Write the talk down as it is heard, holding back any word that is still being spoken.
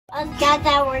Look at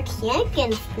our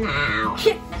chickens now.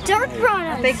 Dirt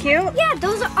piranhas. Are they cute? Yeah,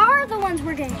 those are the ones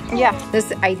we're getting. Yeah,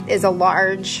 this is a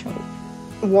large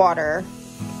water.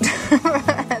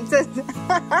 This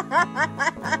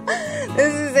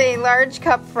is a large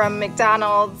cup from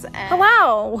McDonald's.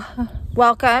 Hello,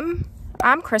 welcome.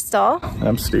 I'm Crystal.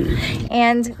 I'm Steve.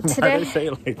 And today, why did I say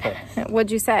it like that? What'd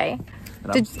you say?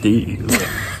 I'm Steve.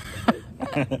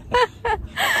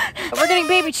 We're getting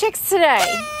baby chicks today.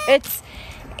 It's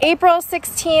April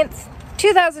 16th,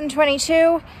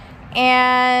 2022,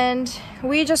 and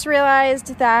we just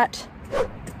realized that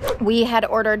we had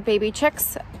ordered baby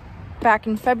chicks back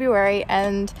in February,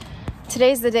 and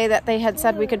today's the day that they had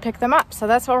said we could pick them up. So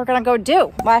that's what we're gonna go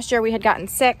do. Last year we had gotten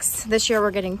 6. This year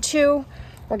we're getting 2.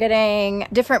 We're getting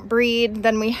different breed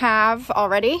than we have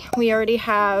already. We already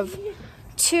have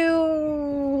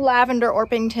 2 lavender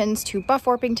Orpingtons, 2 buff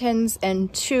Orpingtons,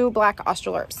 and 2 black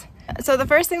Australorps. So the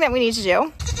first thing that we need to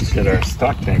do is get our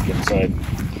stock tank inside.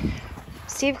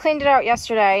 Steve cleaned it out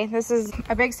yesterday. This is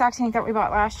a big stock tank that we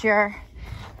bought last year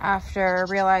after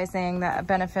realizing the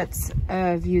benefits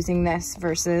of using this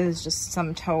versus just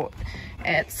some tote.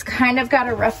 It's kind of got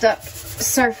a roughed up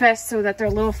surface so that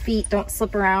their little feet don't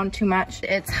slip around too much.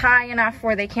 It's high enough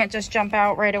where they can't just jump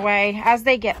out right away. As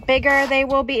they get bigger, they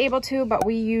will be able to, but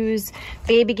we use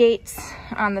baby gates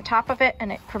on the top of it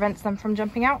and it prevents them from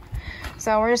jumping out.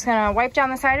 So we're just gonna wipe down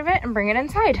the side of it and bring it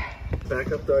inside.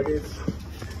 Back up, doggies.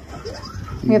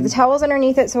 We have the towels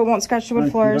underneath it so it won't scratch the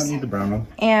wood floors. You don't need the Brahma.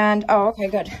 And, oh, okay,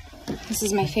 good. This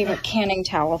is my favorite canning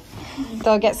towel.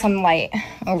 They'll get some light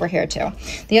over here too.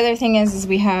 The other thing is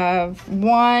we have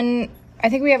I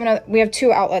think we have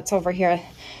 2 outlets over here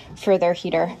for their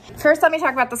heater. First, let me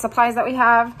talk about the supplies that we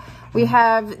have. We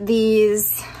have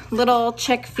these little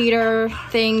chick feeder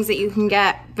things that you can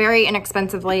get very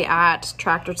inexpensively at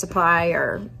Tractor Supply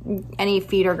or any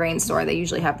feed or grain store. They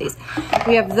usually have these.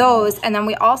 We have those, and then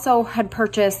we also had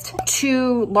purchased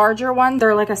 2 larger ones.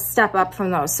 They're like a step up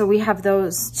from those. So we have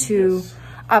those to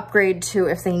upgrade to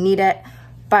if they need it.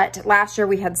 But last year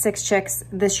we had 6 chicks.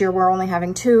 This year we're only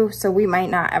having 2, so we might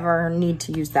not ever need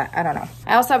to use that. I don't know.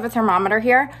 I also have a thermometer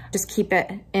here. Just keep it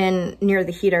in near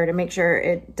the heater to make sure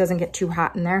it doesn't get too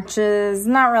hot in there, which is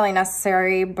not really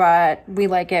necessary, but we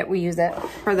like it. We use it.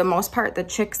 For the most part, the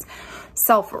chicks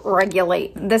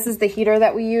self-regulate. This is the heater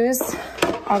that we use.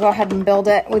 I'll go ahead and build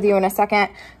it with you in a second.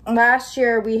 Last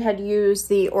year we had used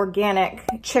the organic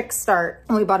chick start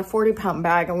and we bought a 40-pound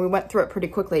bag and we went through it pretty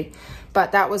quickly.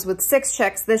 But that was with 6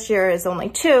 chicks. This year is only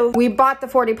 2. We bought the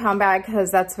 40-pound bag because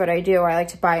that's what I do. I like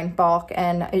to buy in bulk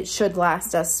and it should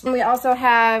last us. We also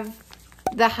have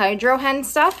the Hydro-Hen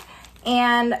stuff,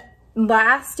 and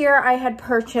last year I had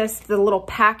purchased the little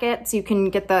packets. You can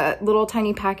get the little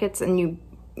tiny packets and you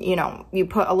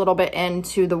put a little bit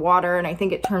into the water and I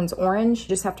think it turns orange. You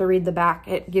just have to read the back.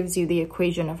 It gives you the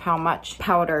equation of how much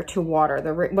powder to water,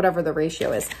 whatever the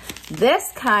ratio is.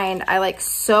 This kind I like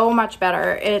so much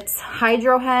better. It's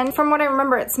Hydro-Hen. From what I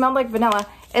remember, it smelled like vanilla.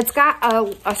 It's got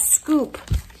a scoop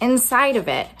inside of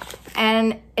it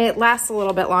and it lasts a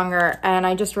little bit longer and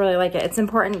I just really like it. It's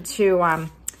important to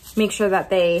make sure that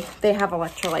they have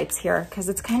electrolytes here because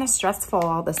it's kind of stressful,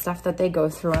 all the stuff that they go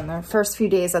through in their first few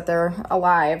days that they're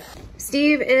alive.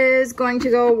 Steve is going to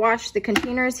go wash the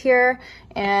containers here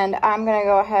and I'm gonna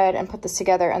go ahead and put this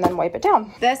together and then wipe it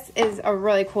down. This is a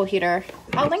really cool heater.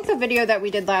 I'll link the video that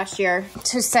we did last year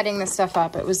to setting this stuff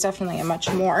up. It was definitely a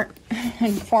much more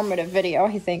informative video,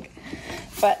 I think.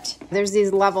 But there's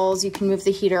these levels. You can move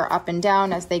the heater up and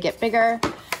down as they get bigger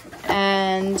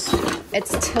and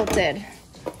it's tilted.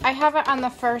 I have it on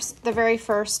the very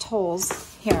first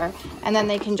holes here, and then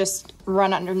they can just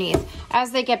run underneath.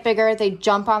 As they get bigger, they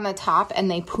jump on the top and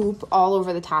they poop all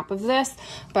over the top of this,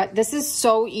 but this is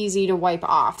so easy to wipe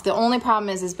off. The only problem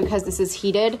is because this is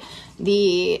heated,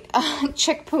 the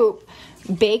chick poop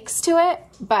bakes to it,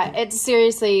 but it's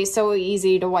seriously so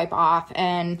easy to wipe off,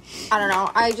 and I don't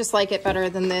know, I just like it better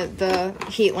than the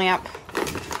heat lamp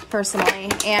personally.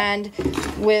 And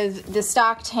with the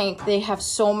stock tank, they have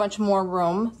so much more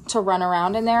room to run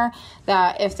around in there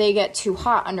that if they get too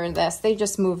hot under this, they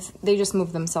just move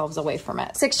themselves away from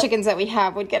it. 6 chickens that we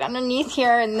have would get underneath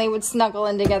here and they would snuggle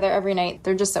in together every night.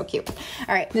 They're just so cute.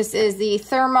 All right, this is the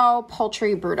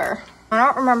Thermo-Poultry Brooder. I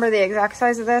don't remember the exact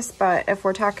size of this, but if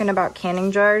we're talking about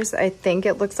canning jars, I think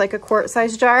it looks like a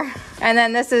quart-sized jar. And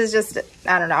then this is just,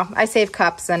 I don't know, I save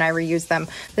cups and I reuse them.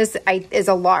 This is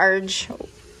a large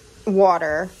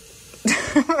water.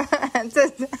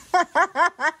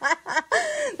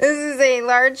 This is a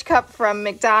large cup from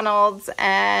McDonald's,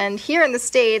 and here in the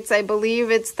States, I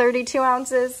believe it's 32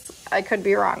 ounces. I could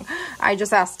be wrong. I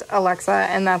just asked Alexa,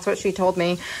 and that's what she told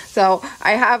me. So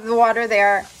I have the water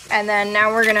there, and then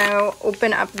now we're gonna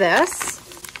open up this.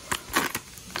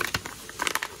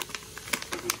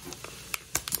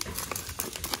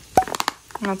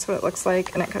 That's what it looks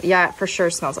like, and yeah, it for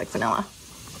sure smells like vanilla.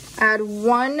 Add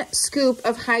 1 scoop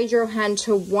of Hydro-Hen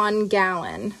to 1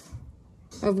 gallon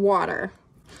of water.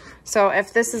 So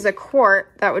if this is a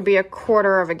quart, that would be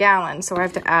 1/4 of a gallon. So I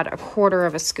have to add 1/4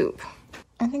 of a scoop.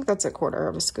 I think that's 1/4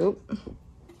 of a scoop.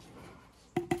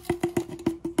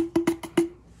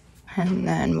 And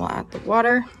then we'll add the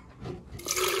water.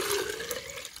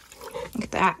 Look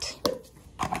at that.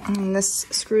 And this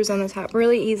screws on the top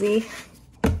really easy.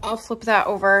 I'll flip that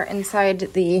over inside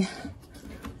the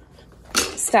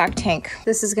stock tank.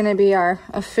 This is gonna be our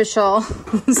official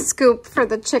scoop for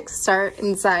the Chick Start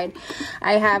inside.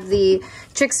 I have the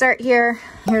Chick Start here.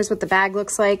 Here's what the bag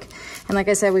looks like. And like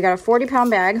I said, we got a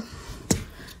 40-pound bag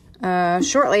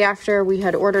shortly after we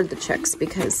had ordered the chicks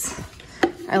because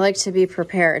I like to be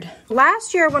prepared.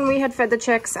 Last year when we had fed the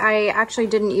chicks, I actually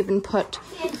didn't even put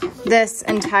this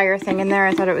entire thing in there.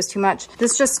 I thought it was too much.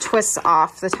 This just twists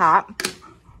off the top.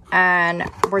 And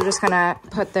we're just gonna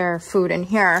put their food in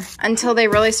here until they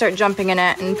really start jumping in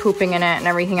it and pooping in it and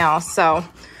everything else. So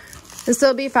this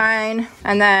will be fine.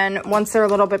 And then once they're a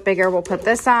little bit bigger, we'll put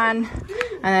this on,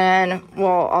 and then we'll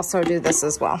also do this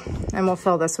as well. And we'll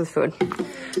fill this with food.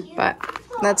 But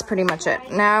that's pretty much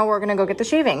it. Now we're gonna go get the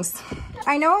shavings.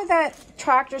 I know that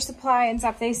Tractor Supply and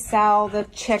stuff, they sell the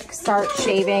Chick Start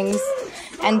shavings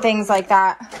and things like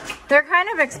that. They're kind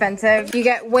of expensive. You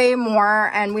get way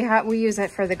more, and we use it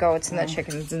for the goats and the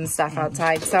chickens and stuff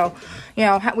outside. So, you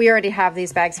know, we already have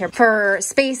these bags here. For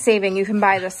space saving, you can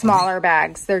buy the smaller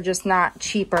bags. They're just not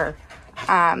cheaper.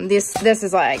 This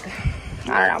is like,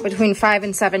 I don't know, between $5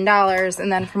 and $7.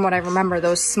 And then from what I remember,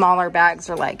 those smaller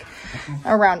bags are like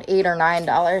around $8 or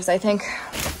 $9, I think.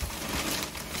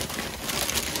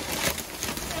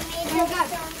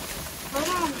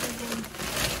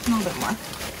 A little bit more.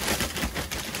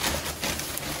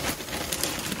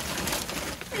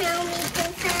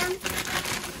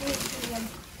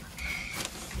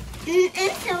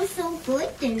 It feels so good.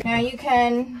 Now you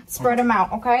can spread them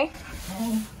out, okay?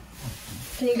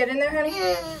 Can you get in there, honey?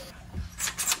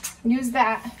 Use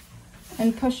that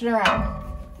and push it around.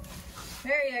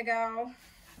 There you go.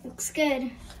 Looks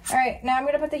good. All right, now I'm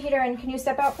gonna put the heater in. Can you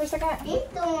step out for a second?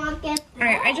 All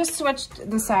right, I just switched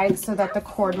the sides so that the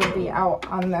cord would be out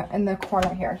on in the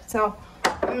corner here. So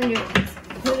I'm gonna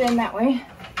put it in that way.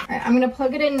 All right, I'm gonna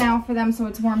plug it in now for them so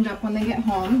it's warmed up when they get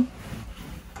home.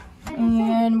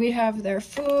 And we have their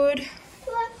food.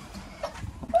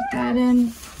 Put that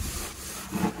in.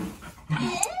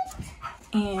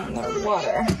 And their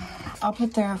water. I'll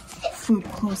put their food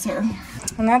closer.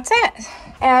 And that's it.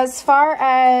 As far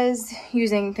as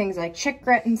using things like chick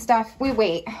grit and stuff, we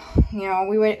wait. You know,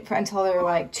 we wait until they're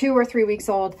like 2 or 3 weeks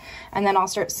old, and then I'll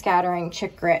start scattering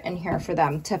chick grit in here for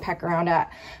them to peck around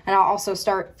at. And I'll also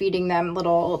start feeding them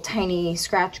little tiny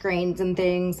scratch grains and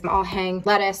things. I'll hang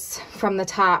lettuce from the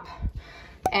top,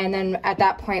 and then at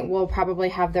that point we'll probably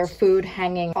have their food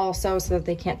hanging also so that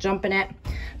they can't jump in it.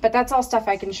 But that's all stuff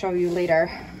I can show you later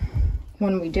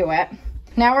when we do it.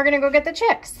 Now we're gonna go get the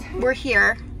chicks. We're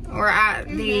here. We're at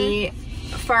the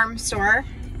farm store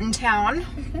in town.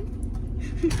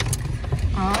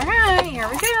 All right, here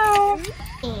we go.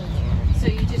 So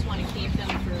you just want to keep them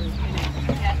for, you know,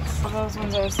 pets? Oh, those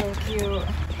ones are so cute. Oh,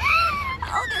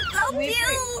 they're so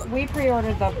cute. We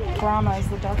pre-ordered the Brahmas,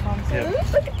 the duck ones.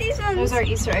 Yep. Look at these ones. Those are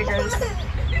Easter eggers.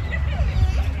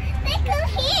 They go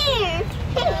here.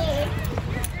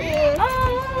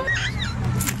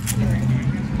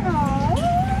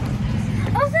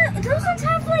 Those ones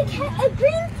have like a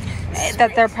green.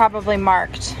 That they're probably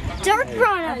marked. Dark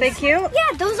Brahmas. Are they cute?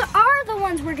 Yeah, those are the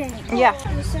ones we're getting. Yeah.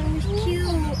 They're so cute.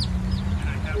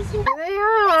 They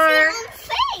are.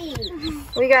 Face.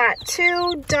 We got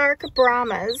 2 dark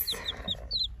Brahmas.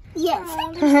 Yes.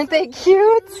 Aren't they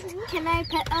cute? Can I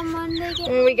pet them when they get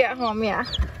When we get home, yeah.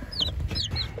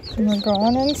 And we're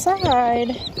going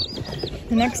inside.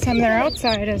 The next time they're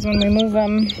outside is when we move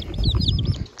them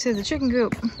to the chicken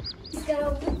coop.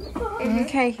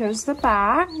 Okay, here's the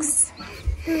box.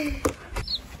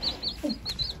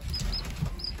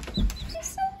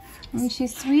 Isn't she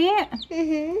sweet?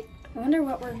 I wonder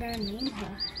what we're gonna name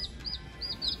her.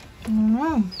 I don't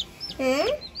know.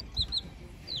 I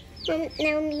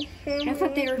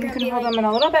thought they were You gonna can be hold like, them in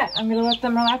a little bit. I'm gonna let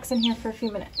them relax in here for a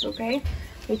few minutes, okay?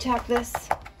 We tap this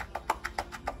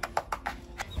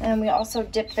And we also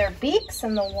dip their beaks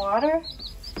in the water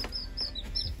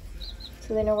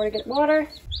so they know where to get water.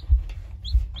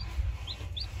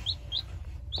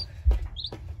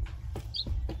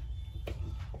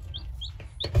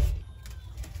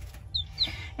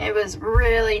 It was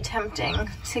really tempting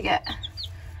to get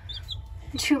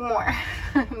 2 more,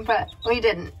 but we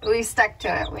didn't. We stuck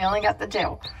to it. We only got the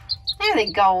 2. There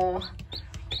they go.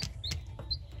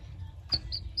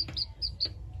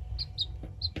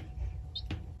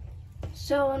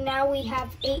 So now we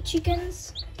have 8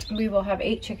 chickens. We will have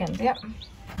 8 chickens, yep.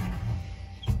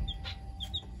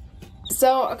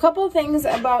 So a couple things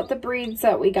about the breeds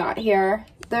that we got here.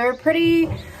 They're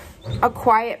a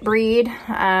quiet breed.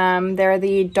 They're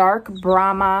the dark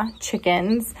Brahma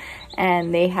chickens,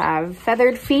 and they have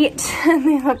feathered feet and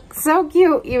they look so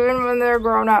cute even when they're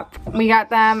grown up. We got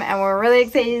them and we're really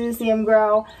excited to see them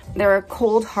grow. They're a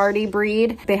cold hardy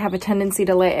breed. They have a tendency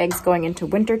to lay eggs going into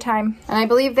winter time, and I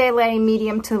believe they lay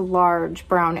medium to large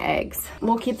brown eggs.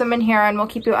 We'll keep them in here and we'll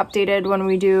keep you updated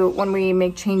when we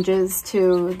make changes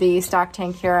to the stock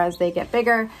tank here as they get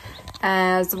bigger,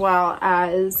 as well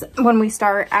as when we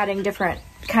start adding different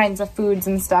kinds of foods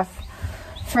and stuff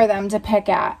for them to pick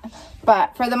at.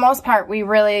 But for the most part, we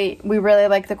really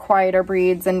like the quieter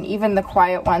breeds, and even the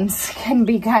quiet ones can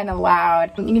be kind of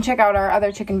loud. You can check out our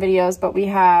other chicken videos, but we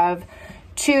have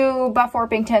 2 buff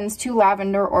Orpingtons, 2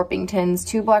 lavender Orpingtons,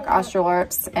 2 black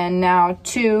Australorps, and now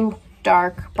 2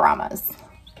 dark Brahmas,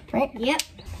 right? Yep.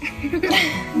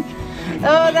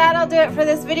 So that'll do it for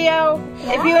this video.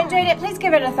 Yeah. If you enjoyed it, please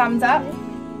give it a thumbs up.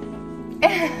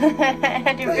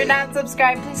 And if you're not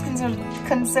subscribed, please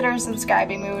consider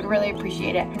subscribing. We would really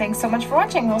appreciate it. Thanks so much for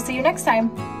watching. We'll see you next time.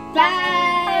 Bye.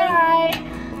 Bye.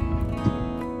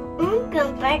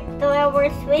 Welcome back to our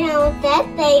sweet home. That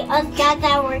they us got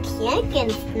our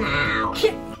chickens now.